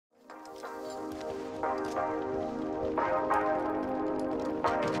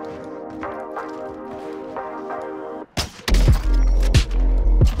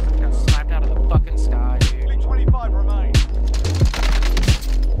Got sniped out of the fucking sky, dude. Only 25 remain.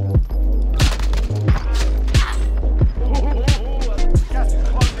 Gas is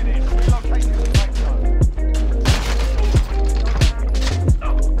closing in. Relocating the safe zone.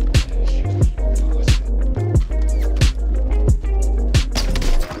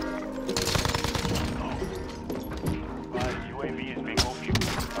 UAV is being moved.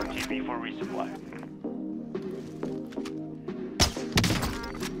 RTB for resupply.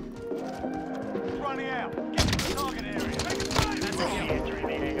 It's running out. Get to the target area.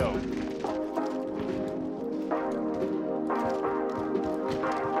 Entering the AO.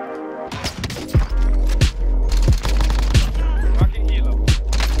 Marking helo.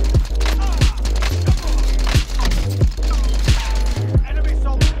 Enemy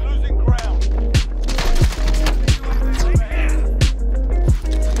soldiers losing ground.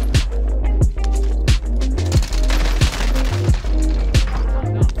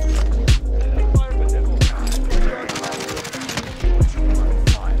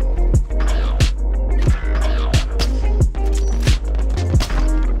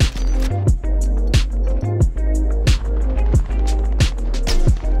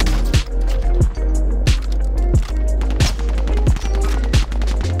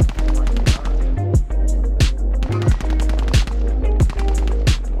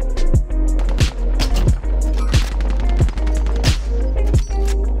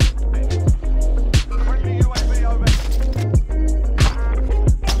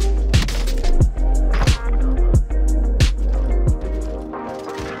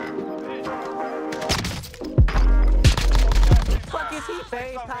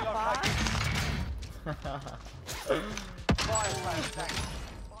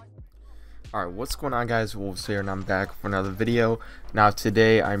 Alright, what's going on, guys? Wolves here, and I'm back for another video. Now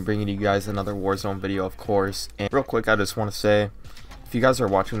today I'm bringing you guys another Warzone video, of course. And real quick, I just want to say, if you guys are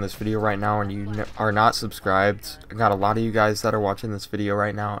watching this video right now and you are not subscribed, I got a lot of you guys that are watching this video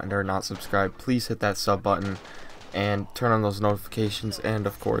right now and are not subscribed. Please hit that sub button and turn on those notifications, and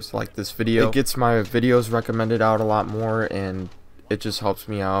of course like this video. It gets my videos recommended out a lot more, and it just helps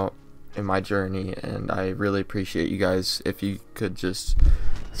me out in my journey, and I really appreciate you guys if you could just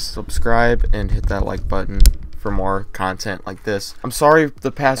subscribe and hit that like button for more content like this. I'm sorry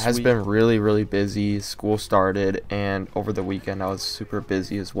the past has been really busy. School started, and over the weekend I was super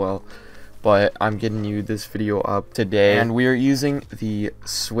busy as well, but I'm getting you this video up today, and we are using the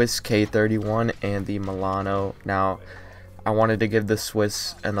SWISS K31 and the MILANO. Now I wanted to give the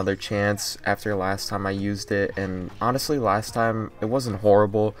Swiss another chance after last time I used it, and honestly last time it wasn't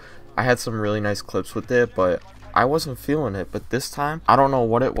horrible. I had some really nice clips with it, but I wasn't feeling it. But this time, I don't know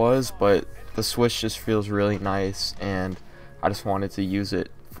what it was, but the Swiss just feels really nice, and I just wanted to use it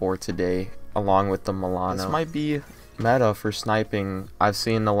for today along with the MILANO. This might be meta for sniping. I've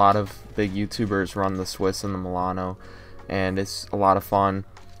seen a lot of big YouTubers run the Swiss and the MILANO, and it's a lot of fun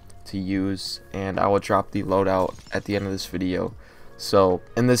to use, and I will drop the loadout at the end of this video. So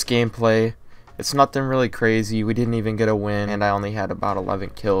in this gameplay, it's nothing really crazy. We didn't even get a win, and I only had about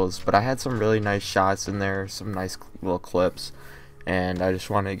 11 kills, but I had some really nice shots in there, some nice little clips, and I just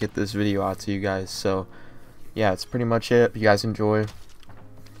wanted to get this video out to you guys. So yeah, that's pretty much it. If you guys enjoy,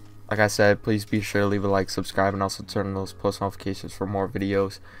 like I said, please be sure to leave a like, subscribe, and also turn on those post notifications for more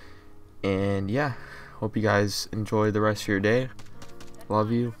videos. And yeah, hope you guys enjoy the rest of your day.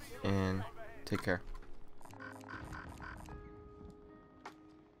 Love you, and take care.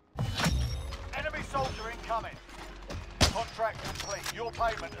 Enemy soldier incoming. Contract complete. Your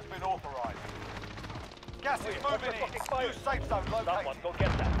payment has been authorized. Gas is moving in. New safe zone located. Go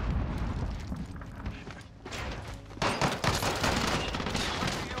get that.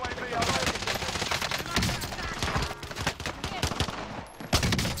 UAV overhead.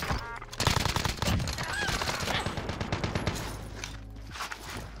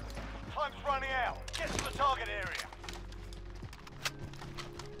 Time's running out. Get to the target area.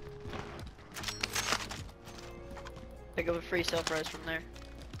 Pick up a free self-res from there.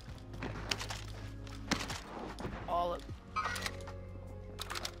 All up.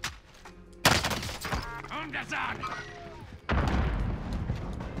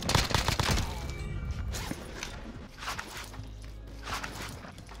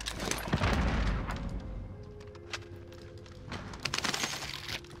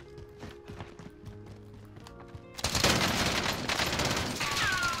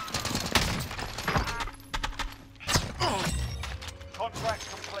 Contract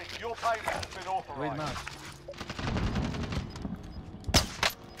complete. Your payment has been authorized.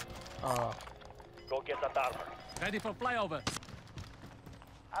 Go get that armor. Ready for flyover.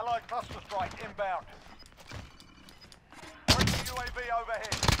 Allied cluster strike inbound. Friendly UAV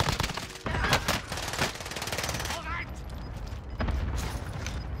overhead. All right.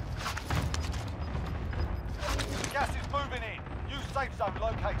 Gas is moving in. New safe zone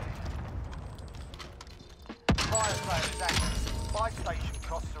located. Fire sale is active. Buy station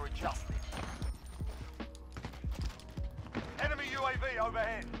costs are adjusted. Enemy UAV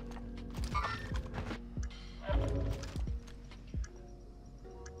overhead.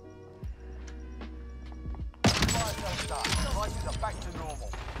 Fire sale done. Prices are back to normal.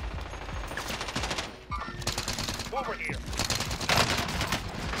 Over here.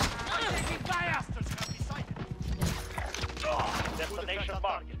 Taking fire. Destination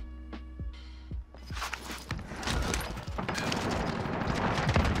marked.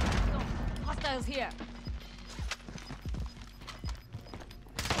 Hostiles here.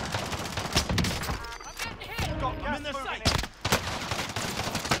 Got gas moving in.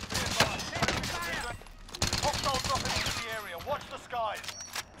 Hostiles dropping into the area. Watch the skies.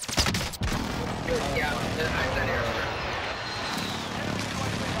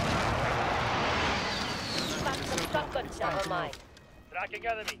 Never mind. Tracking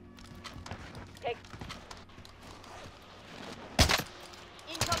enemy. Take.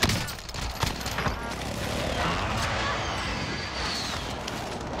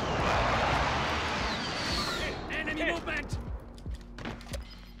 Enemy movement.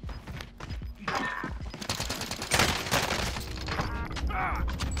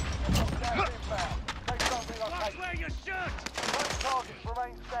 Hostiles inbound. Safe zone relocated. Where you shoot. Both targets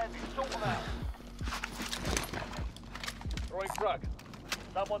remain standing. Sort them out. Throwing frag.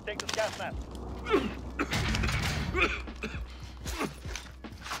 Someone take this gas mask.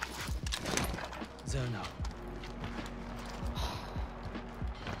 Zone out.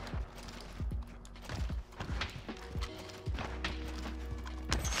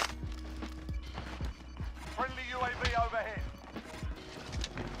 Friendly UAV overhead.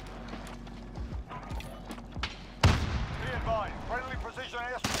 Be advised. Friendly precision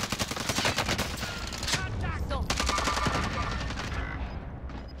airstrike. Contact.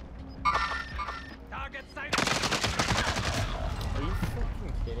 Target sight. Are you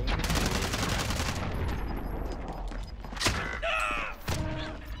fucking kidding me?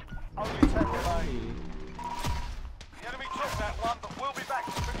 Only 10 remain. The enemy took that one, but we'll be back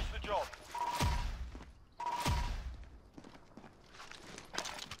to finish the job.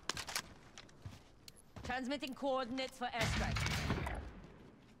 Transmitting coordinates for airstrike.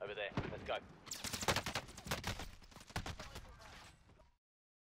 Over there. Let's go.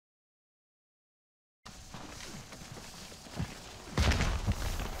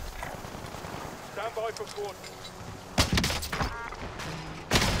 Stand by for coordinates.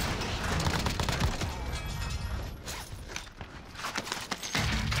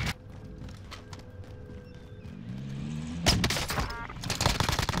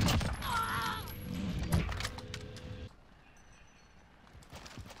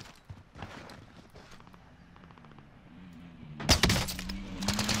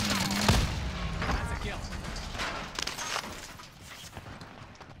 That's a kill.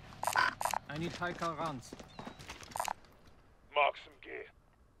 I need high cal rounds. Mark some gear.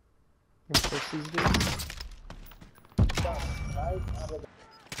 What pussies, dude?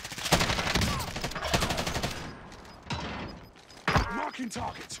 Marking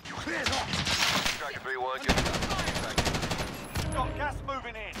targets. Clear that. Got gas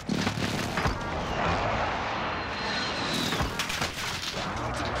moving